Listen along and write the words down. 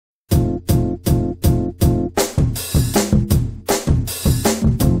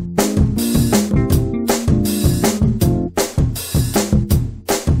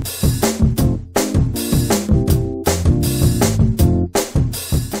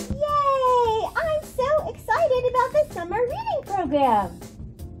program.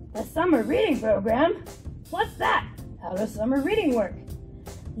 The summer reading program? What's that? How does summer reading work?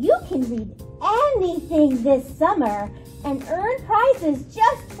 You can read anything this summer and earn prizes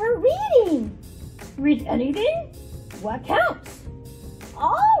just for reading. Read anything? What counts?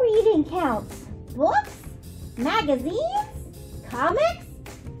 All reading counts. Books, magazines, comics,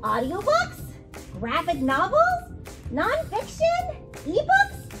 audiobooks, graphic novels, nonfiction,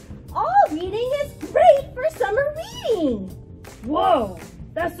 ebooks. All reading is great for summer reading. Whoa,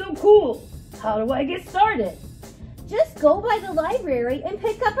 that's so cool. How do I get started? Just go by the library and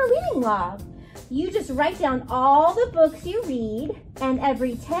pick up a reading log. You just write down all the books you read, and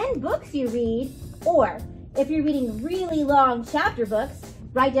every 10 books you read, or if you're reading really long chapter books,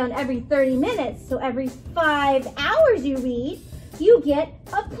 write down every 30 minutes, so every 5 hours you read, you get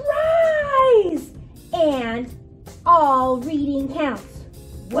a prize! And all reading counts.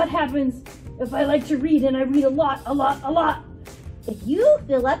 What happens if I like to read and I read a lot? If you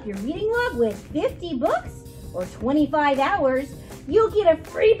fill up your reading log with 50 books or 25 hours, you'll get a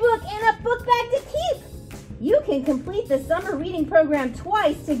free book and a book bag to keep. You can complete the summer reading program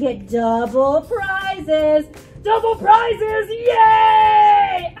twice to get double prizes. Double prizes!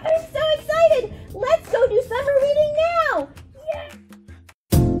 Yay! I'm so excited! Let's go do summer reading now! Yay!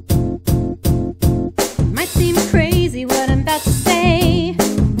 Might seem crazy what I'm about to say.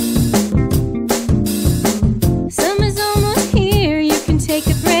 Summer's almost here, you can take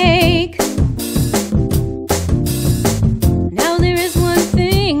a break. Now there is one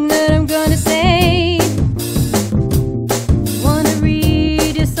thing that I'm gonna say. Wanna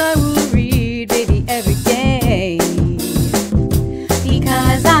read, yes I will read, baby, every day.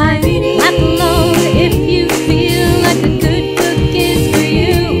 Because I'm not alone if you feel like a good book is for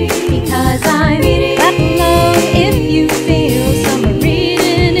you. Because I'm not alone if you feel summer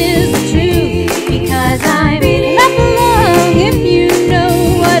reading is the truth. Because I'm not alone if you know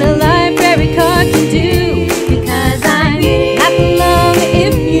what a library card can do. Because I'm not alone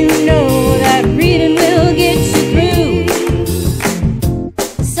if you know that reading will get you through.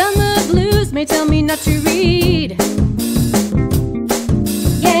 Summer blues may tell me not to read.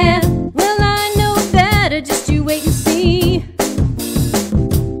 Yeah, well I know better, just you wait and see.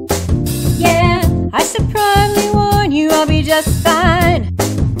 Yeah, I should probably warn you, I'll be just fine.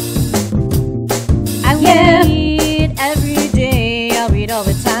 I will read every day, I'll read all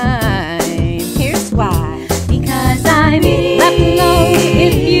the time. Here's why. Because I'm not alone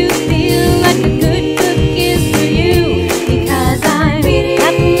if you feel like a good book is for you. Because I'm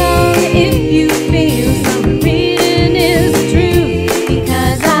not alone if you feel summer reading is the truth.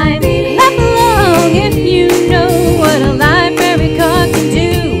 Because I'm not alone if you know what a library card can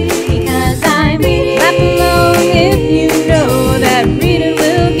do. Because I'm not alone if you know that reading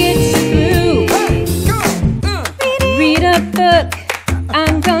will get you through. Read a book,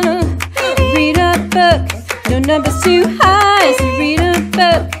 I'm gonna read a book. No number's too high, so read a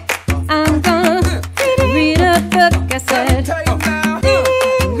book. I'm gonna read a book, I said.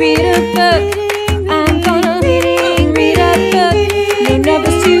 Read a book, I'm gonna read a book. No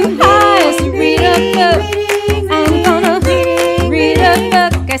number's too high, so read a book. I'm gonna read a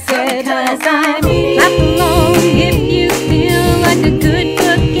book, I said. Cause I'm not alone if you feel like a good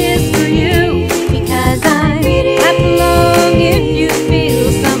book is for you. Because I'm not alone if you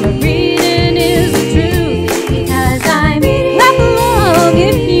feel summer reading is the truth. Because I'm not alone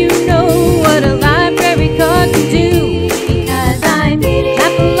if you know what a library card can do. Because I'm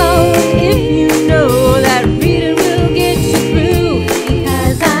not alone if you know that reading will get you through.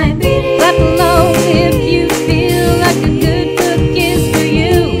 Because I'm not alone if you feel like a good book is for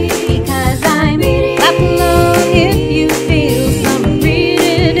you. Because I'm not alone if you feel summer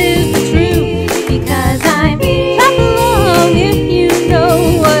reading is the truth. Because I'm not alone if you know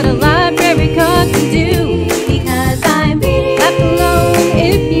what a library card can do. Because I'm not alone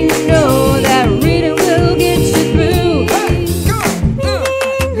if you know that reading will get you through.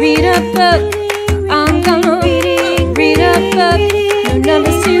 Read a book, I'm gonna read a book. No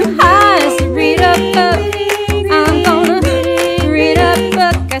number's too high, so read a book. I'm gonna read a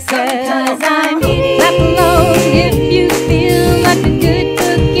book, I said. Cause I'm not alone if you feel like a good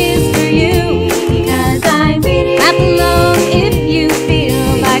book is for you. Because I'm not alone if you feel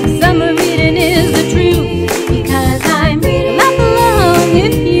like summer reading is the truth. Because I'm not alone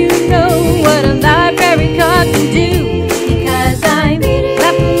if you know what a library card can do. Because I'm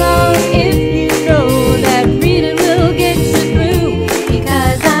not alone if you know that reading will get you through.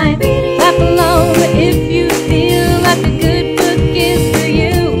 Because I'm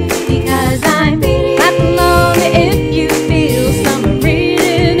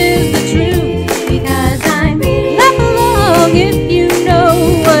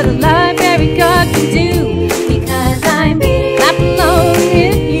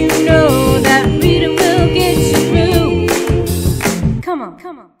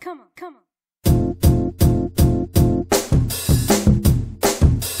come on, come on, come on, come on.